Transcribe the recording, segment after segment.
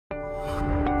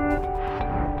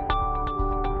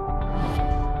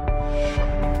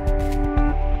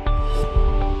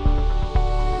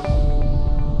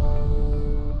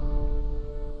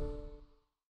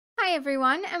Hi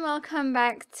everyone and welcome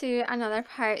back to another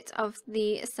part of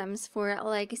the Sims 4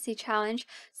 Legacy Challenge.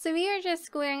 So we are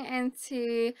just going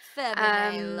into the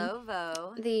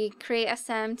create a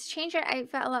sim to change your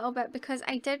outfit a little bit because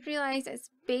I did realise it's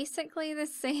basically the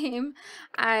same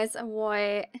as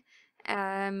what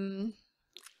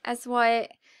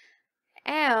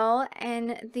Elle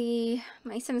in the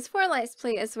My Sims 4 Let's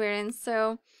Play is wearing.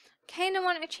 So kind of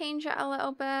want to change it a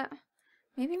little bit.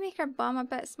 Maybe make her bum a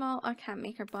bit small. I can't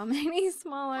make her bum any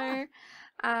smaller.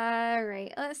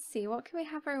 Right, let's see. What can we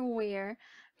have her wear?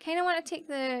 Kind of want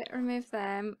to remove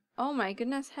them. Oh my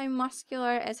goodness, how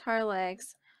muscular is her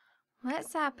legs?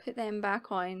 Let's put them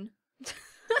back on.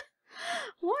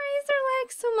 Why is her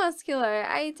legs so muscular?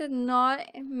 I did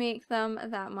not make them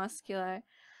that muscular.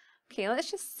 Okay,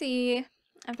 let's just see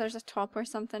if there's a top or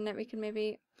something that we can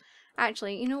maybe...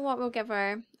 Actually, you know what we'll give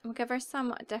her? We'll give her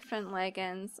some different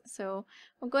leggings. So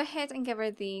we'll go ahead and give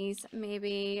her these,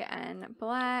 maybe in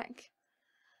black.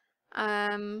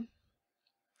 And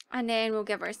then we'll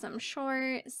give her some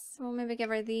shorts. We'll maybe give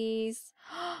her these.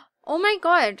 Oh my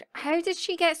god, how did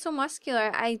she get so muscular?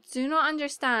 I do not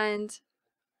understand.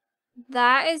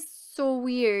 That is so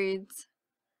weird.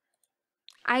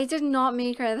 I did not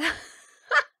make her that.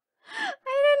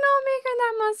 I did not make her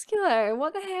that muscular.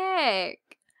 What the heck?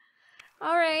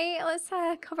 Alright, let's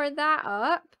cover that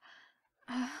up.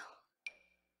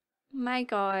 My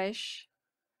gosh.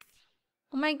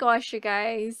 Oh my gosh, you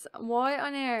guys. What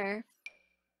on earth?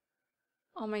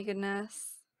 Oh my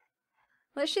goodness.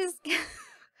 Let's just...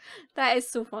 That is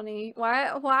so funny.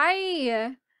 Why?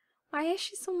 Why is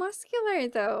she so muscular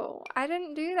though? I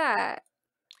didn't do that.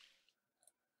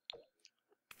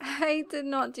 I did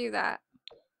not do that.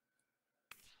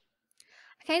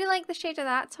 I kind of like the shade of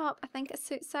that top. I think it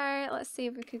suits her. Let's see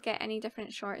if we could get any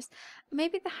different shorts.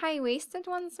 Maybe the high-waisted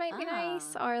ones might be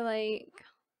nice. Or like...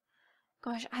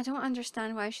 Gosh, I don't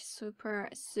understand why she's super,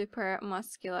 super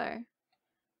muscular.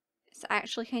 It's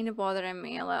actually kind of bothering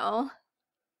me a little.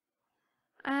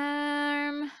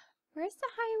 Where's the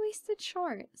high-waisted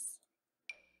shorts?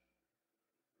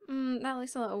 That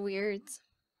looks a little weird.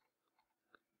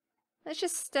 Let's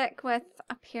just stick with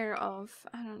a pair of,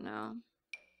 I don't know.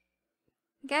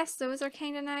 I guess those are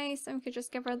kind of nice, and we could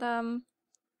just give her them.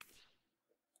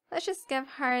 Let's just give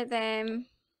her them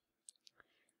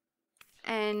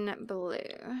in blue.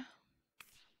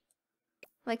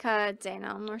 Like a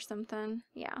denim or something.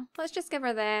 Yeah, let's just give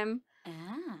her them.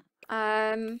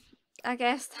 I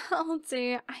guess that'll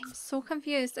do. I'm so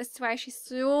confused as to why she's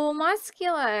so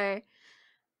muscular.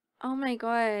 Oh my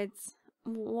god.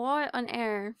 What on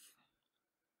earth?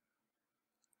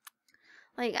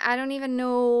 Like, I don't even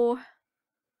know.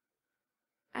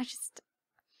 I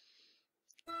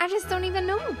just don't even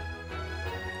know.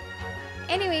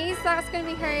 Anyways, that's gonna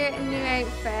be her new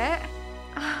outfit.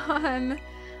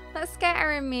 Let's get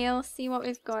our mail, see what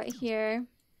we've got here.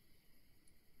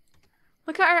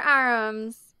 Look at our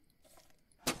arms.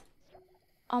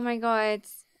 Oh my god.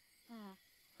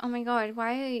 Oh my god,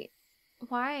 why?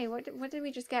 What did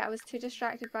we just get? I was too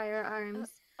distracted by our arms.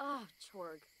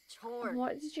 Chorg.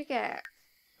 What did you get?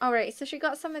 Alright, so she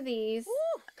got some of these.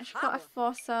 She got a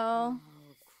fossil.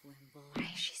 Why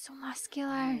is she so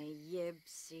muscular?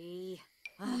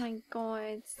 Oh my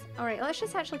god. Alright, let's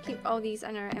just actually keep all these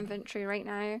in our inventory right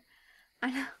now.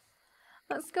 And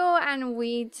let's go and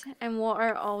weed and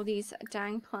water all these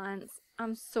dang plants.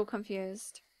 I'm so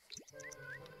confused.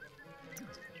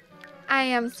 I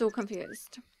am so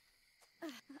confused.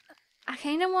 I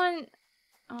kind of want...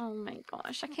 Oh my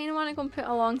gosh, I kind of want to go and put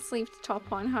a long sleeved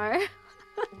top on her.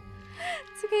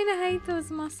 To kind of hide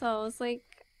those muscles. Like...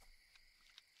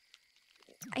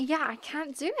 Yeah, I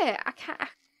can't do it. I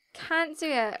can't do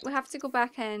it. We have to go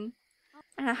back in.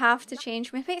 And I have to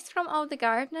change. Maybe it's from all the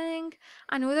gardening.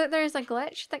 I know that there's a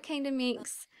glitch that kind of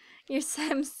makes your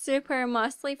Sims super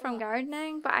muscly from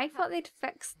gardening, but I thought they'd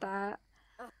fixed that.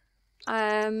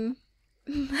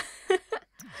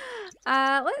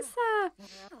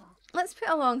 Let's put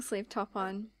a long sleeve top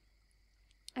on.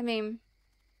 I mean,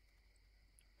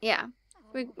 yeah,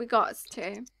 we got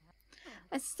to.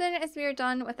 As soon as we're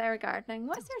done with our gardening,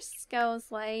 what's our skills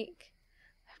like?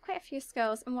 We have quite a few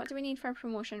skills. And what do we need for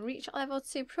promotion? Reach level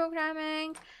 2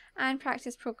 programming and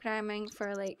practice programming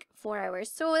for like 4 hours.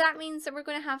 So that means that we're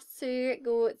going to have to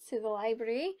go to the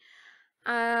library.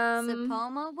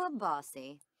 Sapoma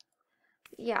Wabasi.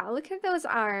 Yeah, look at those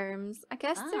arms. I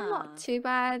guess they're not too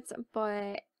bad,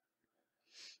 but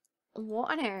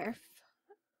what on earth?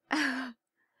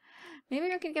 Maybe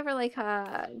we could give her like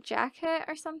a jacket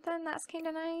or something. That's kind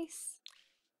of nice.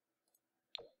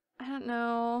 I don't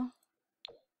know.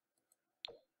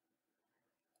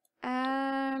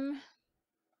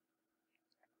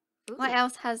 What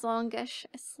else has longish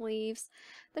sleeves?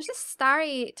 There's a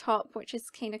starry top, which is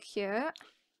kind of cute. I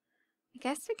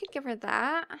guess we could give her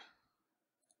that.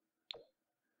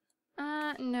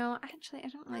 No, actually, I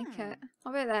don't like it.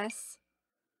 What about this?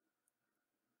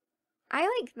 I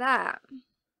like that,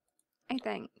 I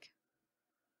think.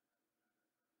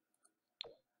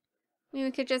 Maybe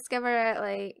we could just give her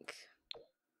like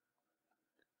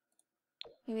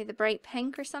maybe the bright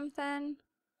pink or something.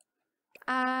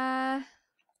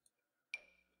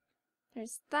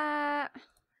 There's that.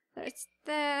 There's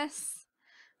this.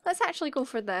 Let's actually go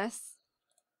for this.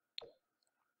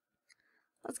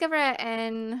 Let's give her it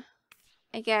in,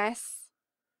 I guess.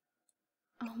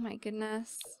 Oh my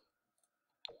goodness.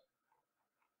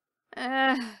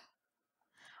 Or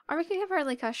we could give her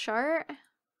like a shirt.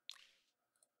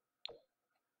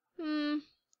 I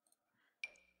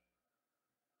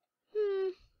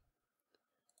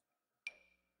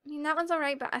mean, that one's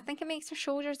alright, but I think it makes her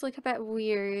shoulders look a bit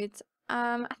weird.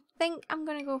 I think I'm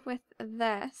gonna go with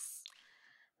this.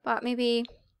 But maybe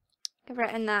give her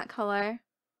it in that colour.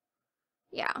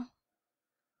 Yeah.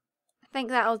 I think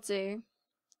that'll do.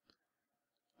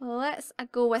 Let's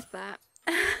go with that.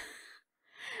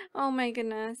 Oh my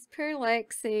goodness. Poor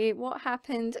Lexi. What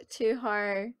happened to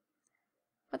her?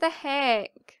 What the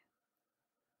heck?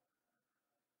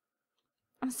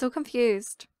 I'm so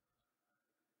confused.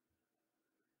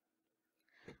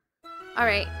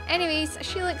 Alright, anyways,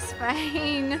 she looks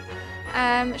fine.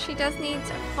 She does need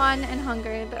fun and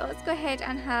hunger, but let's go ahead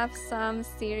and have some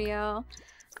cereal.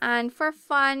 And for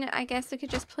fun, I guess we could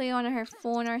just play on her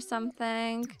phone or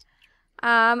something.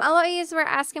 A lot of you were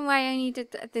asking why I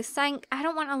needed the sink. I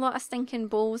don't want a lot of stinking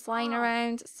bowls lying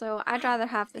around, so I'd rather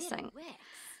have the sink.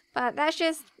 But that's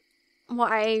just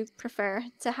what I prefer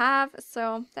to have,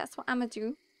 so that's what I'm gonna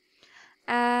do.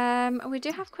 We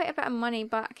do have quite a bit of money,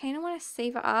 but I kind of want to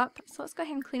save it up. So let's go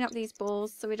ahead and clean up these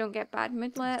bowls so we don't get bad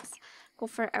moodlets. Go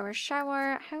for our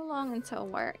shower. How long until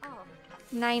work?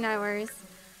 9 hours.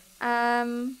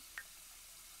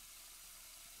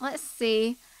 Let's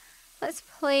see. Let's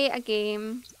play a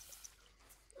game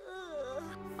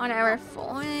on our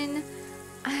phone.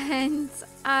 And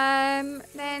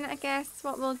then I guess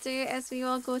what we'll do is we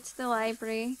will go to the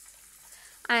library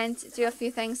and do a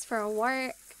few things for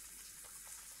work.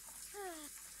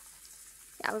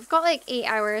 Yeah, we've got like 8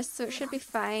 hours, so it should be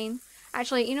fine.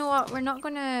 Actually, you know what? We're not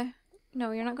gonna... No,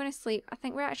 you're not gonna sleep. I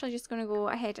think we're actually just gonna go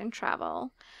ahead and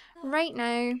travel right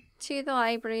now to the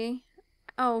library.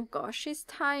 Oh gosh, she's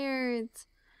tired.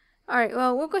 Alright,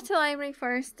 well, we'll go to the library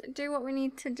first, do what we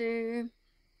need to do.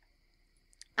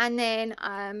 And then,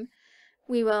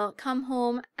 we will come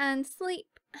home and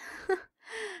sleep.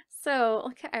 So,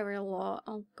 look at our lot.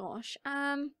 Oh gosh.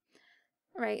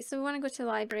 Right, so we want to go to the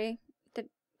library.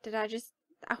 Did I just...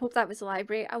 I hope that was the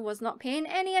library. I was not paying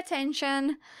any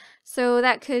attention, so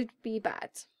that could be bad.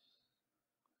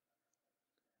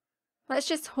 Let's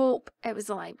just hope it was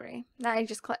the library that I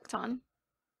just clicked on.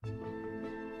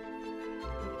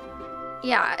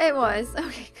 Yeah, it was.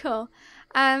 Okay, cool.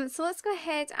 So let's go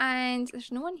ahead and...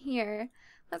 There's no one here.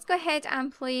 Let's go ahead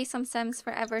and play some Sims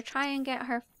Forever. Try and get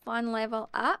her fun level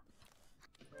up.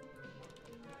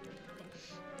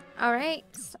 Alright,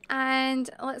 and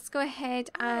let's go ahead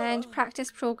and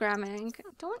practice programming.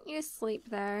 Don't you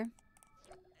sleep there.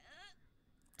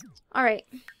 Alright,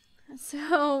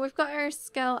 so we've got our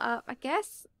skill up, I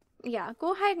guess. Yeah,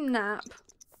 go ahead and nap.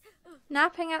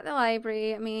 Napping at the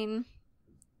library, I mean...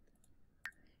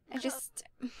 I just...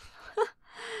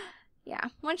 yeah,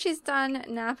 once she's done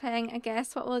napping, I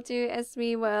guess what we'll do is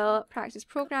we will practice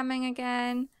programming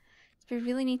again. We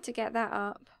really need to get that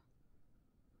up.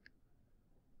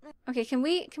 Okay, can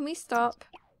we stop?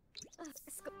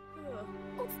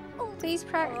 Please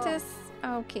practice.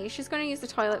 Okay, she's gonna use the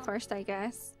toilet first, I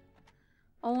guess.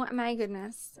 Oh my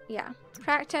goodness. Yeah.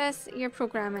 Practice your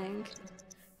programming.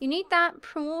 You need that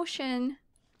promotion,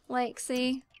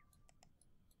 Lexi.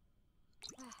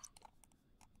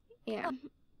 Yeah.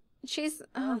 She's...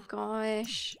 oh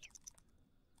gosh.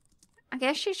 I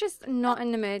guess she's just not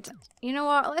in the mood. You know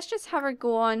what? Let's just have her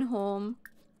go on home.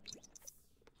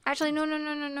 Actually,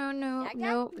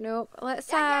 no.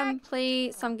 Let's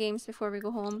play some games before we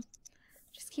go home.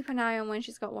 Just keep an eye on when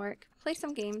she's got work. Play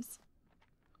some games.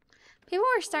 People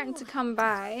are starting to come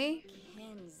by.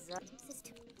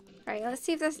 Right, let's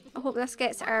see if this... I hope this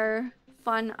gets our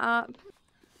fun up.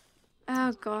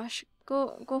 Oh gosh.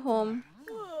 Go home.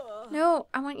 No,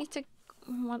 I want you to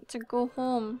go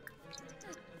home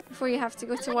before you have to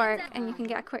go to work and you can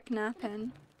get a quick nap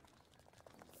in.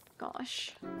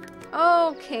 Gosh.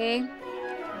 Okay.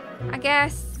 I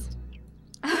guess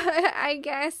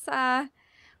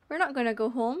we're not gonna go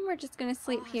home. We're just gonna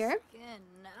sleep here.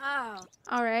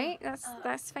 Alright,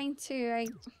 that's fine too.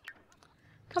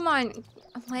 Come on,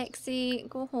 Lexi,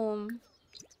 go home.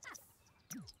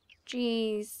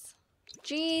 Jeez.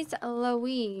 Jeez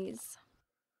Louise.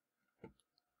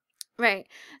 Right,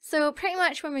 so pretty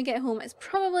much when we get home, it's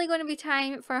probably going to be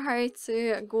time for her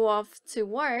to go off to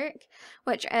work,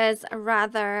 which is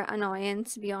rather annoying,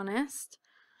 to be honest.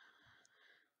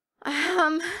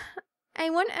 I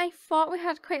thought we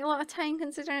had quite a lot of time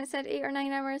considering it said 8 or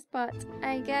 9 hours, but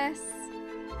I guess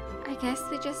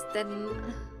we just didn't.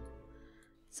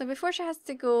 So before she has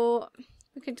to go,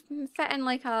 we could fit in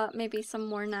like maybe some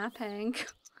more napping.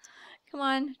 Come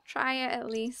on, try it at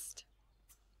least.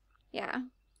 Yeah.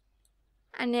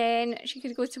 And then she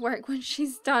could go to work when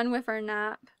she's done with her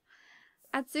nap.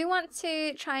 I do want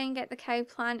to try and get the cow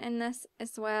plant in this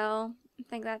as well. I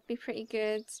think that'd be pretty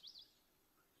good.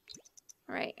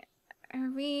 Right.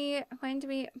 When do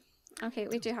we... Okay,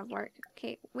 we do have work.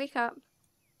 Okay, wake up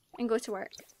and go to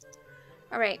work.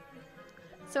 Alright.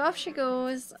 So off she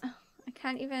goes.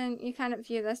 You can't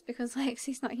view this because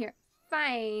Lexi's not here.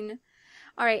 Fine.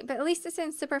 Alright, but at least it's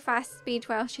in super fast speed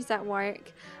while she's at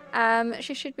work.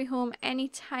 She should be home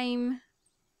anytime.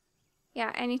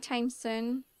 Yeah, anytime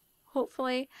soon.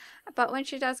 Hopefully. But when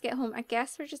she does get home, I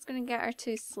guess we're just going to get her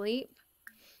to sleep.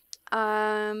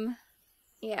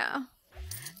 Yeah.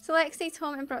 So Lexi's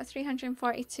home and brought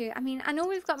 342. I mean, I know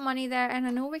we've got money there and I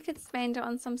know we could spend it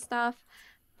on some stuff,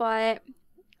 but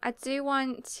I do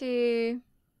want to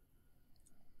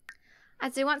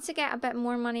get a bit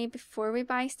more money before we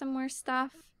buy some more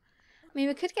stuff. I mean,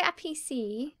 we could get a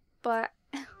PC, but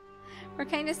we're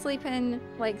kind of sleeping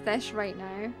like this right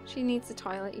now. She needs a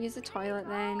toilet. Use the toilet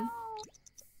then.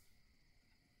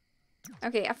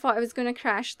 Okay, I thought I was going to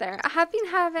crash there. I have been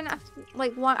having I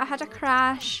had a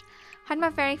crash. Had my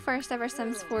very first ever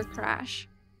Sims 4 crash.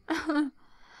 And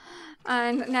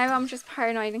now I'm just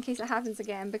paranoid in case it happens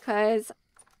again because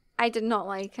I did not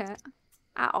like it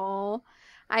at all.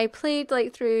 I played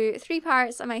like through 3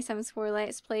 parts of my Sims 4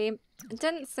 Let's Play.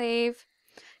 Didn't save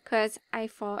because I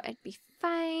thought it'd be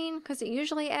fine because it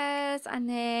usually is. And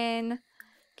then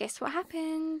guess what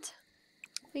happened?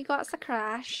 We got a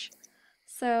crash.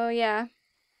 So yeah.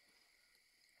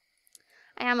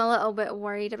 I am a little bit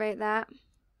worried about that.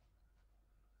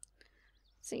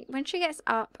 See, when she gets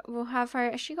up, we'll have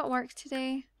her... Has she got work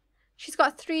today? She's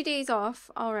got 3 days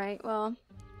off. Alright, well...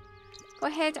 Go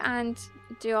ahead and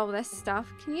do all this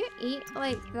stuff. Can you eat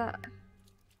like that?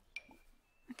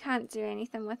 I can't do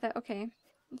anything with it. Okay,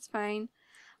 it's fine.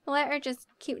 We'll let her just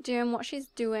keep doing what she's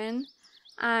doing.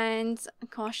 And,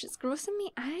 gosh, it's grossing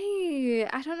me out.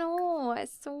 I don't know.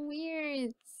 It's so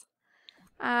weird.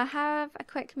 Have a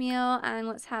quick meal and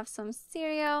let's have some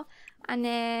cereal. And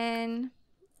then...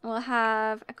 we'll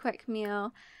have a quick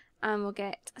meal and we'll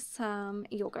get some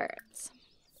yogurt.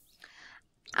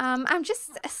 I'm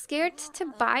just scared to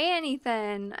buy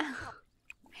anything. I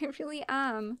really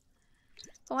am.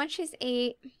 But once she's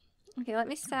 8... Okay, let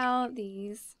me sell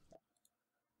these.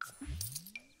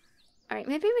 Alright,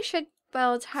 maybe we should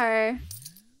build her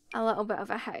a little bit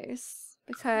of a house.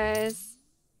 Because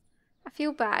I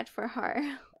feel bad for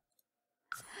her.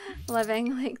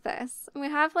 Living like this. We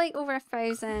have like over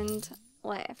 1,000...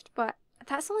 left, but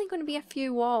that's only going to be a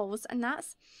few walls, and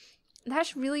that's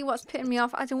really what's putting me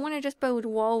off. I don't want to just build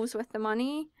walls with the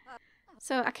money,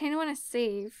 so I kind of want to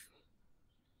save.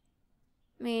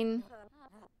 I mean,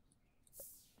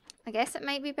 I guess it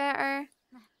might be better.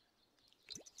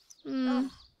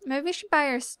 Maybe we should buy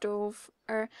her a stove,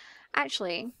 or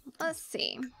actually, let's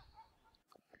see.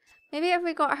 Maybe if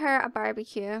we got her a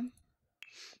barbecue.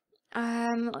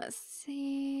 Let's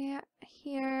see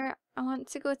here. I want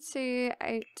to go to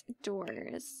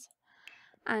outdoors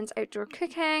and outdoor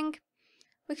cooking.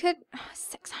 We could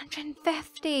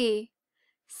 650.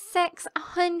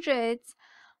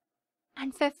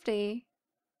 650.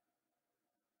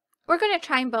 We're gonna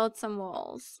try and build some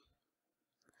walls.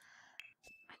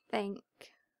 I think.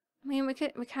 I mean, we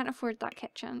can't afford that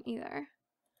kitchen either.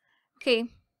 Okay.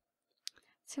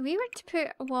 So we were to put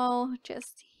a wall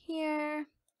just here.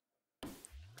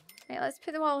 Right, let's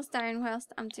put the walls down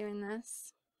whilst I'm doing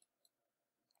this.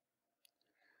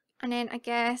 And then I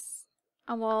guess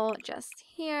a wall just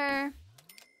here.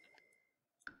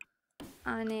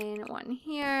 And then one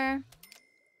here.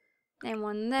 Then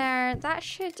one there. That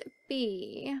should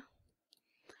be...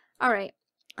 Alright,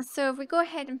 so if we go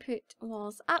ahead and put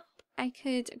walls up, I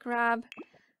could grab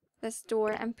this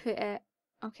door and put it...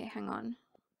 Okay, hang on.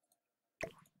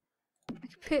 I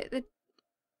could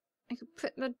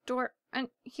put the door in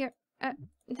here.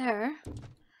 There,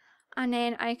 and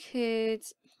then I could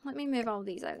let me move all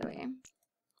these out of the way.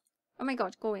 Oh my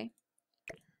god, go away.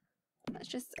 Let's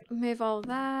just move all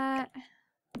that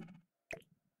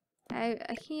out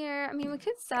of here. I mean, we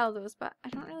could sell those, but I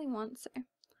don't really want to.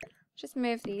 Just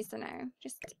move these for now.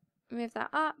 Just move that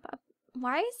up.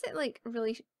 Why is it like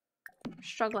really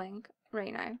struggling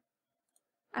right now?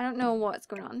 I don't know what's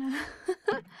going on.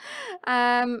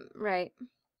 Right.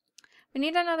 We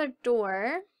need another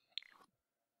door.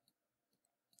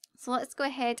 So let's go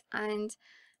ahead and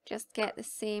just get the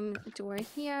same door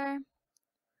here.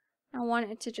 I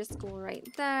want it to just go right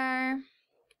there.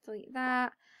 Delete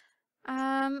that.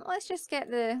 Let's just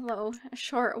get the little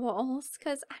short walls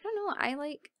because I don't know, I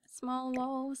like small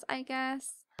walls, I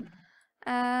guess.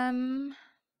 Alright,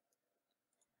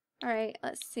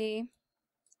 let's see.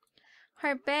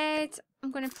 Her bed,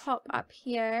 I'm going to pop up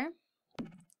here.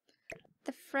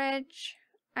 The fridge,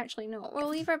 actually no, we'll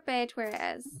leave our bed where it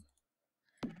is.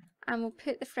 And we'll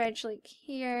put the fridge like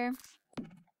here.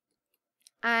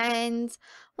 And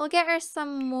we'll get her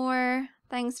some more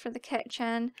things for the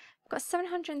kitchen. We've got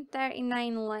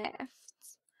 739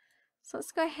 left. So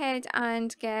let's go ahead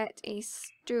and get a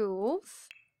stove,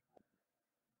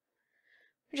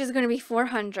 which is going to be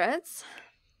 400,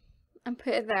 and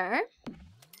put it there.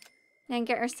 Then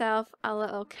get herself a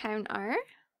little counter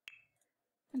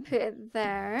and put it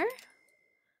there.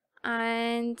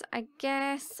 And I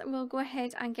guess we'll go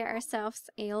ahead and get ourselves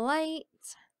a light.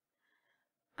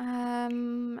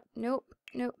 Nope.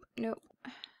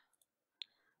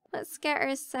 Let's get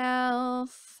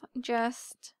ourselves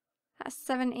just, that's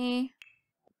 70,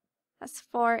 that's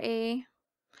 40.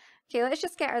 Okay, let's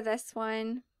just get her this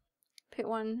one. Put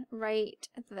one right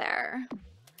there.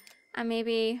 And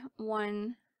maybe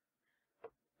one,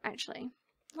 actually.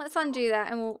 Let's undo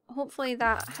that and we'll, hopefully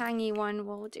that hangy one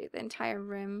will do the entire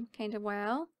room kind of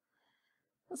well.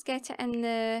 Let's get it in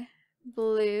the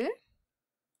blue.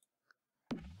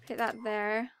 Put that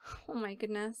there. Oh my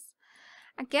goodness.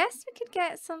 I guess we could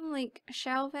get some like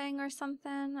shelving or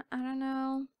something. I don't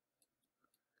know.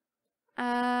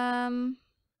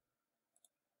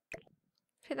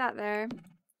 Put that there.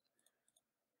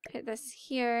 Put this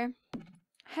here.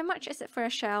 How much is it for a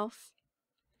shelf?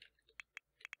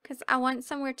 Because I want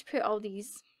somewhere to put all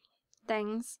these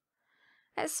things.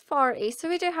 It's 40, so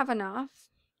we do have enough.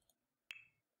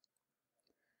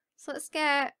 So let's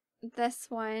get this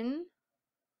one.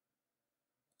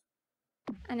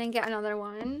 And then get another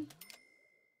one.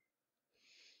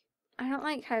 I don't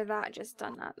like how that just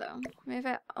done that though. Move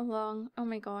it along. Oh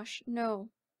my gosh. No.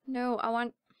 No, I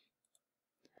want...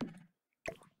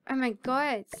 Oh my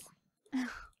god.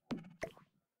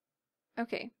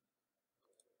 Okay.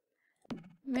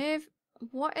 Move.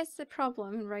 What is the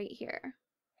problem right here?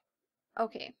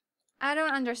 Okay. I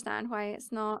don't understand why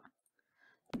it's not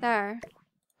there.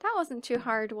 That wasn't too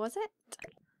hard, was it?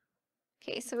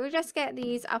 Okay, so we'll just get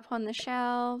these up on the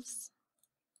shelves.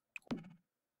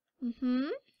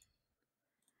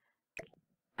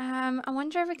 I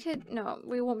wonder if we could... No,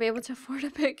 we won't be able to afford a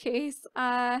bookcase.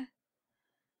 But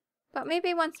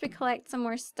maybe once we collect some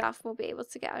more stuff, we'll be able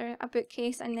to get her a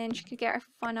bookcase and then she could get her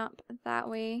fun up that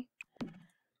way.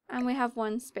 And we have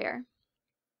one spare.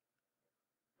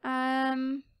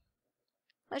 Let's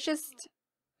just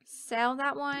sell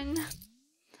that one.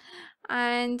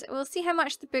 And we'll see how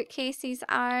much the bookcases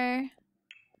are.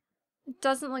 It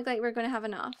doesn't look like we're going to have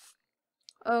enough.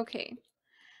 Okay.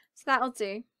 So that'll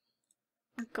do.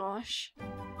 Oh gosh.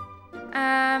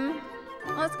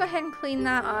 Let's go ahead and clean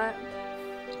that up.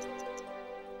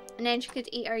 And then she could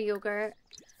eat our yogurt.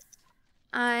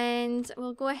 And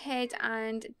we'll go ahead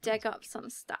and dig up some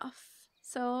stuff.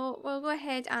 So we'll go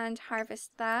ahead and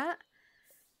harvest that.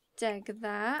 Dig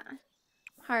that.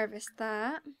 Harvest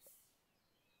that.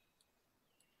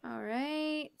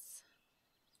 Alright.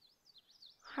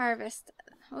 Harvest.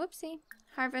 Whoopsie.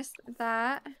 Harvest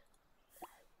that.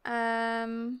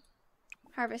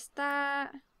 Harvest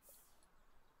that.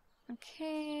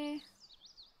 Okay.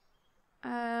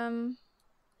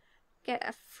 Get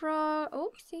a frog.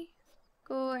 Oopsie.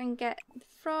 Go and get the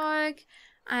frog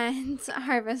and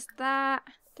harvest that.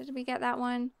 Did we get that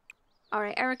one?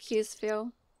 Alright, our queue's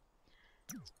full.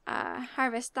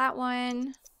 Harvest that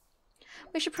one.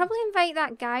 We should probably invite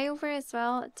that guy over as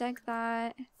well. Dig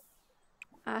that.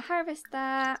 Harvest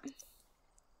that.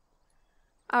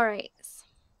 Alright.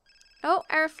 Oh,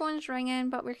 our phone's ringing,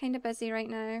 but we're kind of busy right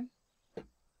now.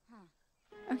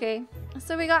 Okay,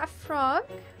 so we got a frog.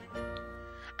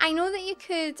 I know that you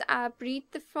could breed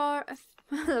the frog.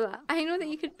 I know that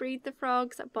you could breed the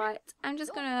frogs, but I'm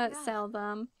just gonna sell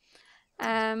them.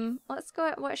 Let's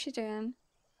go. What's she doing?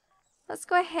 Let's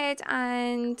go ahead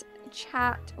and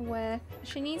chat with.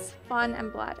 She needs fun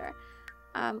and bladder.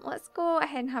 Let's go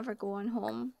ahead and have her go on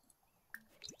home.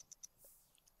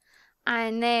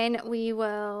 And then we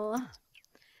will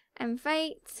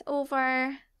invite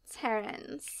over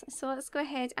Terrence. So let's go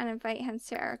ahead and invite him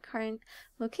to our current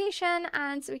location,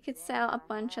 and we could sell a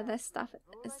bunch of this stuff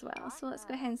as well. So let's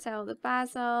go ahead and sell the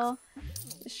basil,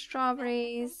 the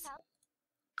strawberries.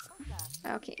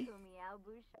 Okay.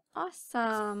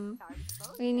 Awesome.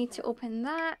 We need to open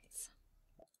that.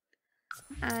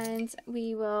 And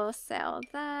we will sell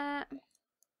that.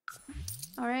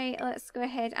 Alright, let's go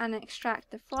ahead and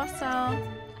extract the fossil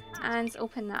and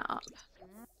open that up.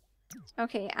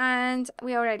 Okay, and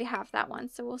we already have that one,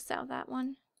 so we'll sell that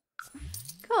one.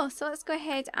 Cool, so let's go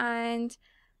ahead and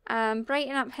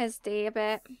brighten up his day a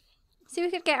bit. See if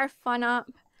we could get our fun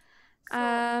up. Do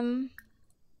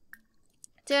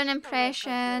an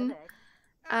impression.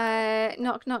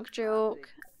 Knock knock joke.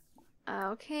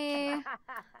 Okay.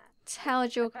 Tell a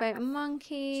joke about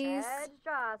monkeys.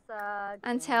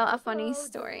 And tell a funny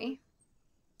story.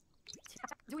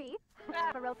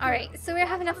 Alright, so we're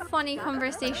having a funny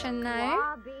conversation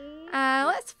now.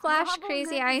 Let's flash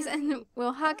Crazy Eyes and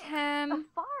we'll hug him.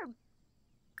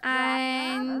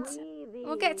 And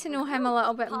we'll get to know him a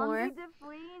little bit more.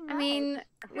 I mean,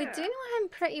 we do know him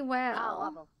pretty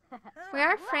well. We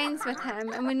are friends with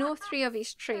him and we know 3 of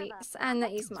his traits and that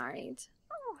he's married.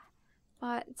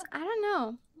 But I don't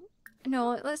know.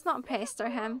 No, let's not pester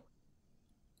him.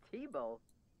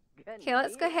 Okay,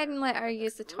 let's go ahead and let her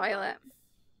use the toilet.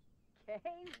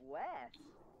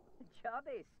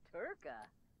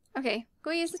 Okay,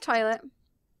 go use the toilet.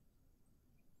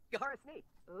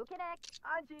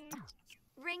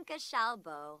 Rinka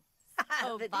Shalbo.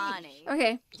 Obani.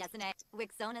 Okay,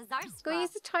 Go go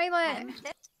use the toilet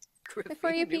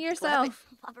before you pee yourself.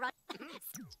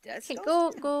 Okay,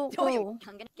 go, go, go.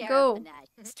 Go.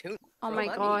 Oh my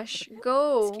gosh,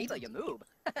 go.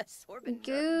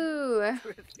 Go.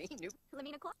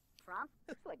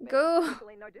 Go.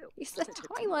 Use the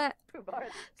toilet.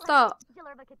 Stop.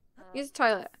 Use the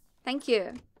toilet. Thank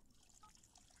you.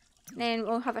 Then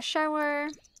we'll have a shower.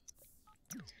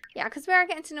 Yeah, because we are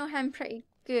getting to know him pretty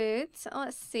good. So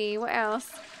let's see, what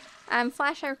else?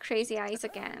 Flash our Crazy Eyes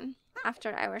again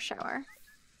after our shower.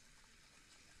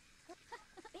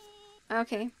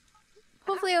 Okay.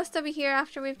 Hopefully he'll still be here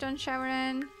after we've done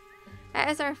showering. It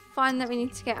is our fun that we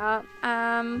need to get up.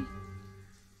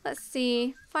 Let's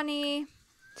see. Funny.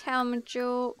 Tell him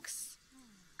jokes.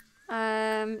 Do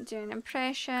an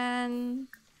impression.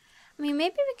 I mean,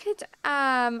 maybe we could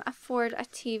afford a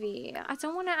TV. I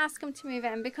don't want to ask him to move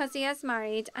in because he is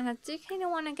married and I do kind of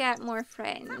want to get more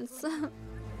friends.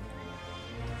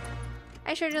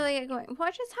 I should really get going.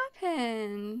 What just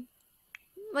happened?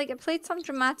 Like, it played some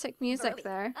dramatic music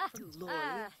there.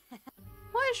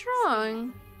 What is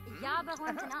wrong?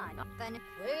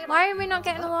 Why are we not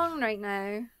getting along right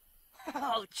now?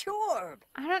 Oh, Chorb!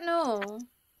 I don't know.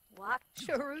 I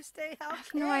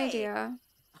have no idea.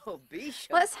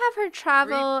 Let's have her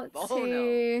travel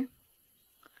to...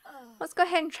 Let's go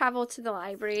ahead and travel to the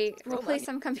library. We'll play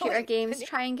some computer games,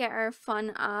 try and get our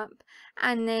fun up.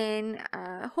 And then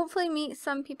hopefully meet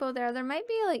some people there. There might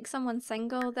be like someone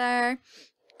single there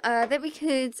that we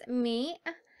could meet.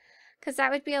 Because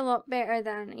that would be a lot better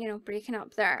than, you know, breaking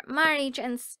up their marriage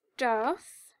and stuff.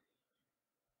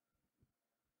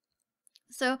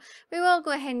 So we will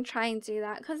go ahead and try and do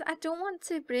that. Because I don't want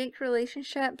to break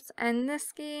relationships in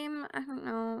this game. I don't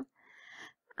know.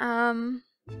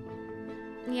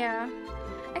 Yeah.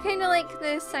 I kind of like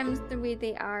the Sims the way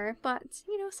they are. But,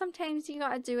 you know, sometimes you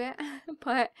gotta do it.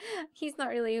 But he's not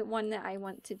really one that I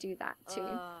want to do that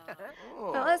to.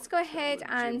 But let's go ahead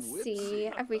and see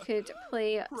if we could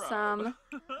play some...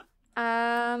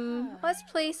 let's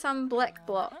play some Blick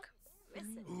Block.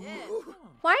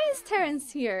 Why is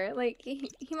Terrence here? Like, he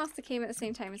must have came at the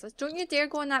same time as us. Don't you dare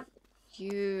go on that...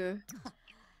 You.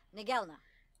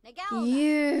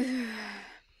 You.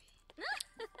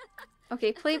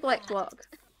 Okay, play Blick Block.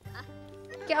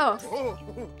 Get off.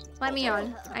 Let me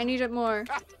on. I need it more.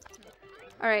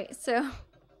 Alright, so...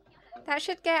 That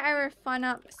should get our fun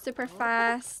up super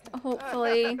fast,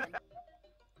 hopefully.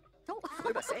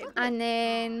 And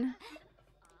then...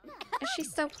 Is she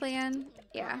still playing?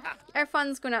 Yeah. Our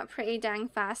fun's going up pretty dang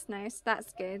fast now, so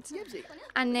that's good.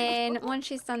 And then, once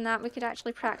she's done that, we could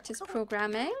actually practice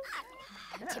programming.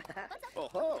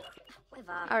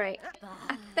 Alright.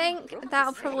 I think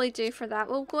that'll probably do for that.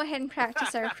 We'll go ahead and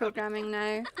practice our programming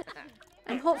now.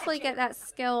 And hopefully get that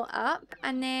skill up.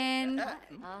 And then...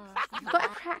 I've got to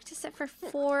practice it for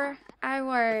 4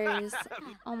 hours.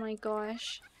 Oh my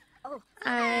gosh.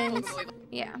 And...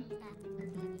 Yeah.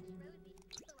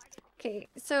 Okay,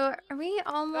 so are we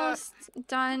almost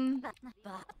done?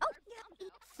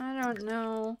 I don't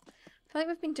know. I feel like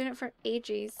we've been doing it for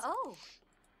ages. Oh.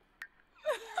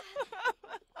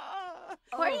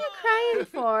 What are you crying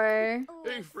for?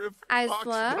 Hey, Friff.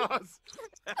 Asla?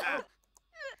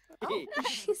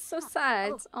 She's so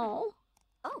sad. Oh.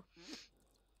 Oh.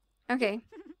 Okay.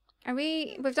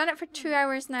 We've done it for 2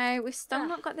 hours now. We've still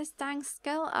not got this dang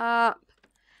skill up.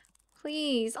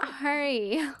 Please,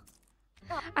 hurry.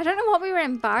 I don't know what we were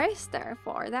embarrassed there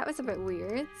for. That was a bit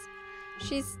weird.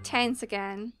 She's tense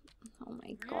again. Oh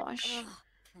my gosh.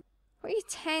 What are you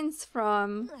tense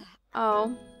from?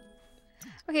 Oh.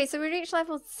 Okay, so we reached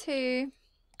level 2.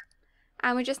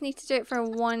 And we just need to do it for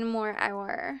 1 more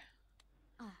hour.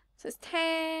 So it's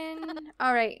 10.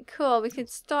 Alright, cool. We could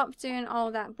stop doing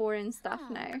all that boring stuff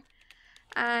now.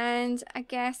 And I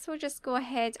guess we'll just go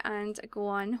ahead and go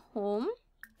on home.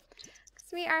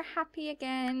 Because we are happy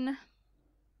again.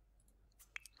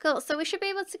 Cool, so we should be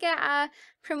able to get a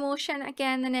promotion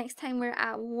again the next time we're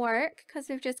at work. Because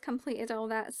we've just completed all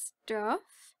that stuff.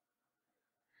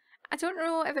 I don't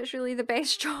know if it's really the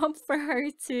best job for her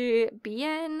to be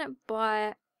in.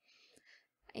 But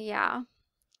yeah.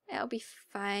 It'll be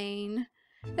fine.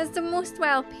 It's the most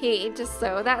well paid,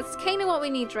 so that's kind of what we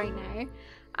need right now.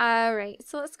 Alright,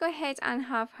 so let's go ahead and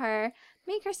have her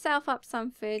make herself up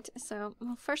some food. So,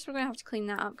 well, first we're going to have to clean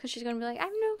that up because she's going to be like, I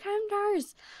have no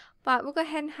counters. But we'll go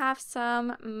ahead and have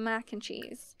some mac and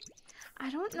cheese. I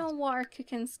don't know what her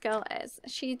cooking skill is.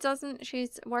 She's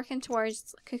working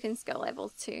towards cooking skill level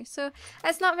 2. So,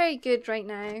 it's not very good right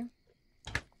now.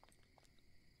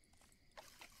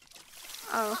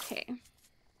 Okay.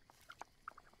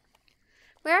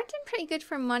 We are doing pretty good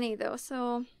for money though,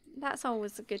 so that's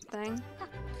always a good thing.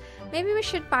 Maybe we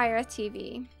should buy her a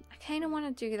TV. I kind of want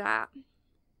to do that.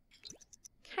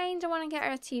 Kind of want to get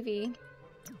her a TV.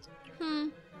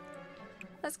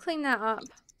 Let's clean that up.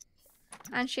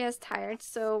 And she is tired,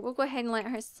 so we'll go ahead and let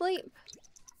her sleep.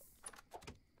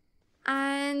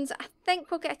 And I think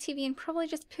we'll get a TV and probably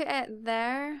just put it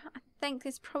there. I think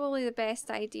it's probably the best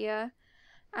idea.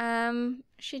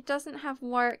 She doesn't have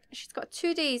work. She's got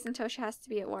 2 days until she has to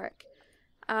be at work.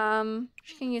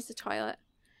 She can use the toilet.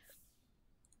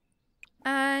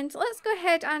 And let's go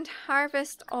ahead and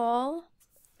harvest all.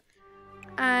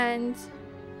 And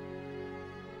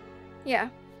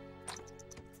yeah.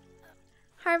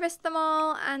 Harvest them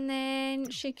all, and then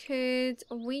she could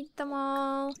weed them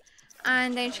all,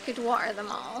 and then she could water them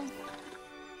all.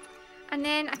 And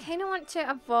then I kind of want to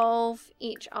evolve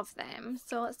each of them.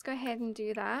 So let's go ahead and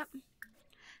do that.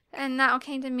 And that'll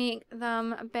kind of make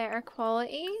them better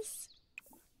qualities.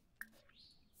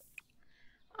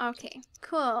 Okay,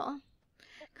 cool.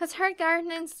 Because her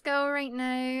gardening skill right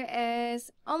now is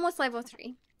almost level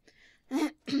 3.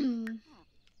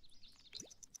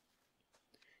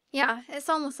 Yeah, it's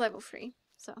almost level 3.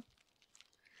 So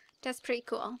that's pretty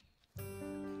cool.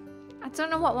 I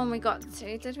don't know what one we got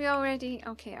to. Did we already?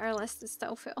 Okay, our list is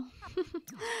still full.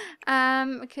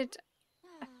 We could,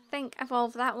 I think,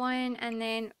 evolve that one, and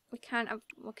then we can't.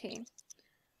 Okay,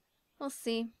 we'll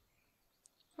see.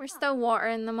 We're still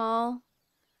watering them all,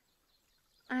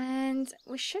 and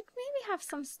we should maybe have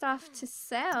some stuff to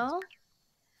sell.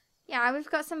 Yeah,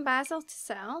 we've got some basil to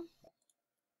sell,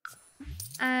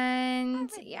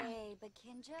 and yeah.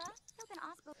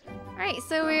 All right,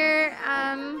 so we're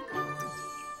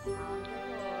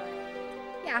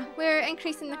yeah, we're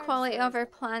increasing the quality of our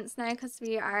plants now because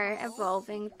we are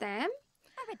evolving them.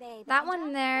 That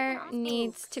one there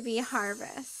needs to be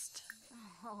harvested.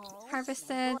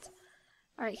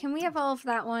 Alright, can we evolve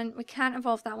that one? We can't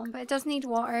evolve that one, but it does need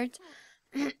watered.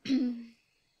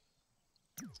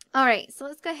 Alright, so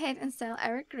let's go ahead and sell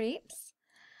our grapes.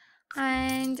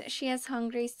 And she is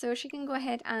hungry, so she can go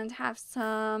ahead and have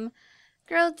some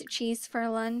grilled cheese for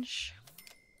lunch.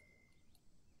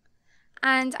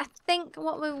 And I think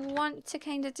what we want to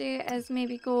kind of do is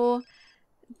maybe go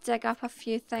dig up a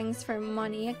few things for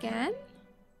money again.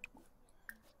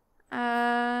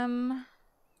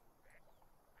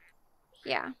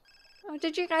 Yeah. Oh,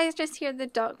 did you guys just hear the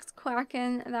ducks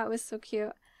quacking? That was so cute.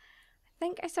 I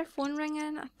think, is her phone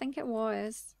ringing? I think it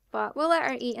was. But we'll let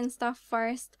her eat and stuff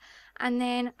first. And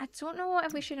then, I don't know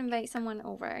if we should invite someone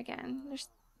over again.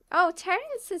 Oh,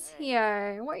 Terrence is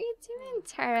here. What are you doing,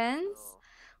 Terrence?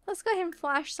 Let's go ahead and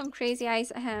flash some crazy eyes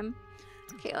at him.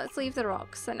 Okay, let's leave the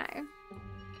rocks for now.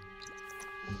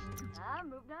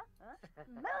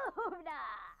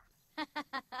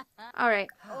 Alright,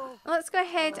 let's go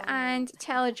ahead and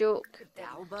tell a joke.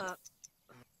 I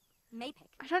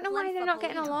don't know why they're not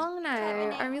getting along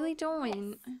now. I really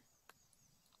don't.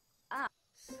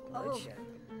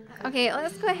 Okay,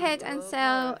 let's go ahead and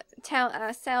tell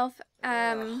a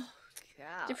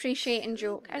depreciating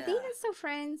joke. Are they even still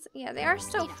friends? Yeah, they are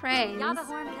still friends.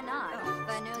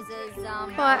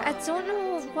 But I don't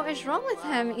know what is wrong with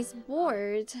him. He's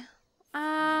bored.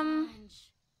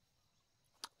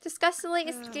 Discuss the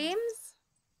latest games?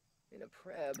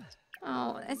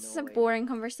 Oh, this is a boring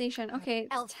conversation. Okay,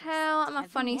 tell him a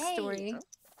funny story.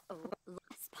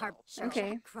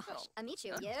 Okay.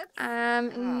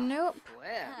 Nope.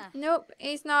 Nope,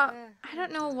 he's not. I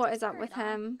don't know what is up with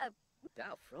him.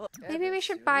 Maybe we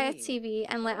should buy a TV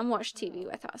and let him watch TV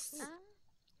with us.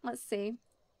 Let's see.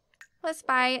 Let's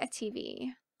buy a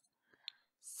TV.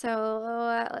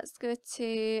 So let's go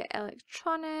to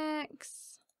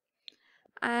electronics.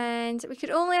 And we could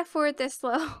only afford this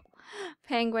little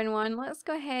penguin one. Let's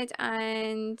go ahead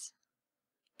and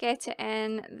get it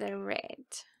in the red.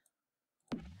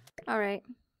 Alright.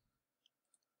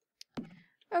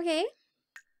 Okay.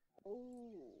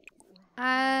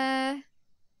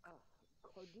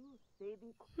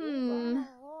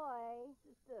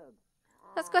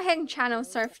 Let's go ahead and channel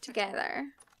surf together.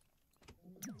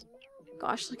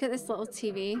 Gosh, look at this little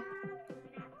TV.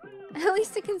 At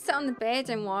least I can sit on the bed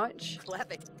and watch.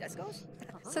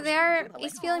 So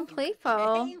he's feeling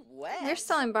playful. They're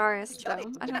still embarrassed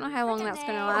though. I don't know how long that's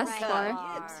going to last for.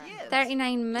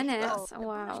 39 minutes.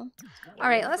 Wow.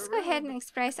 Alright, let's go ahead and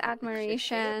express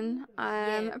admiration.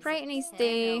 Brighten his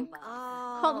day.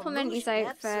 Compliment his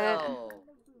outfit.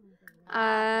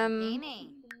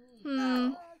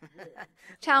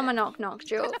 Tell him a knock-knock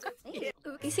joke.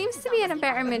 He seems to be in a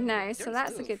better mood now, so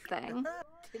that's a good thing.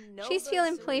 She's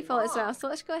feeling playful as well, so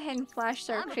let's go ahead and flash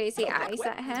our crazy eyes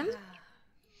at him.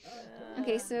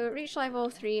 Okay, so reach level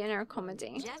 3 in our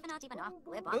comedy.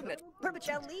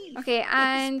 Okay,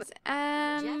 and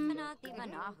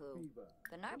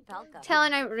tell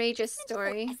an outrageous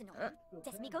story.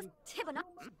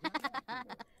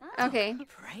 Okay,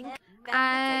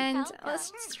 and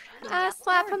let's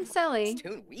slap him silly.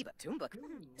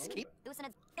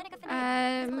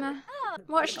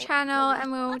 Watch channel,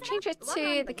 and we'll change it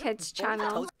to the kids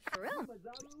channel.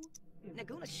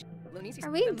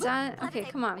 Are we done? Okay,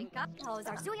 come on.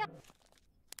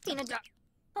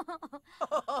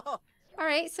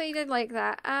 Alright, so you did like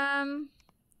that.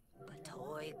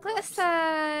 Let's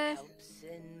I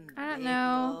don't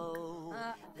know.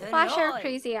 Flash our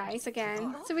crazy eyes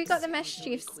again. So we got the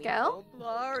mischief skill.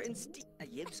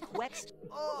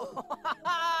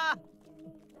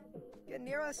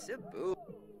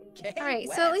 Alright,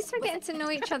 so at least we're getting to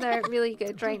know each other really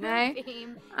good right now.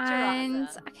 And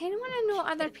I kind of want to know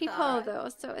other people though.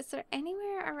 So is there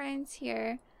anywhere around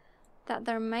here that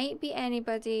there might be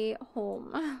anybody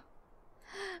home?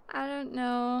 I don't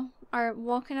know. Or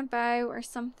walking about or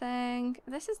something.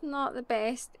 This is not the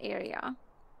best area.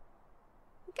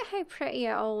 Look at how pretty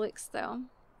it all looks though.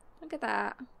 Look at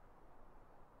that.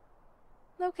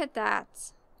 Look at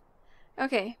that.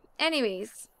 Okay,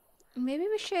 anyways. Maybe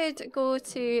we should go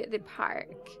to the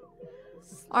park.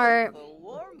 Or,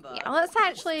 yeah, let's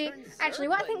actually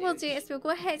what I think we'll do is we'll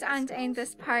go ahead and end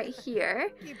this part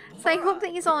here. So I hope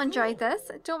that you all enjoyed this.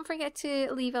 Don't forget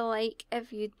to leave a like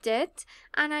if you did.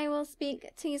 And I will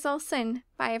speak to you all soon.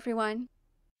 Bye everyone.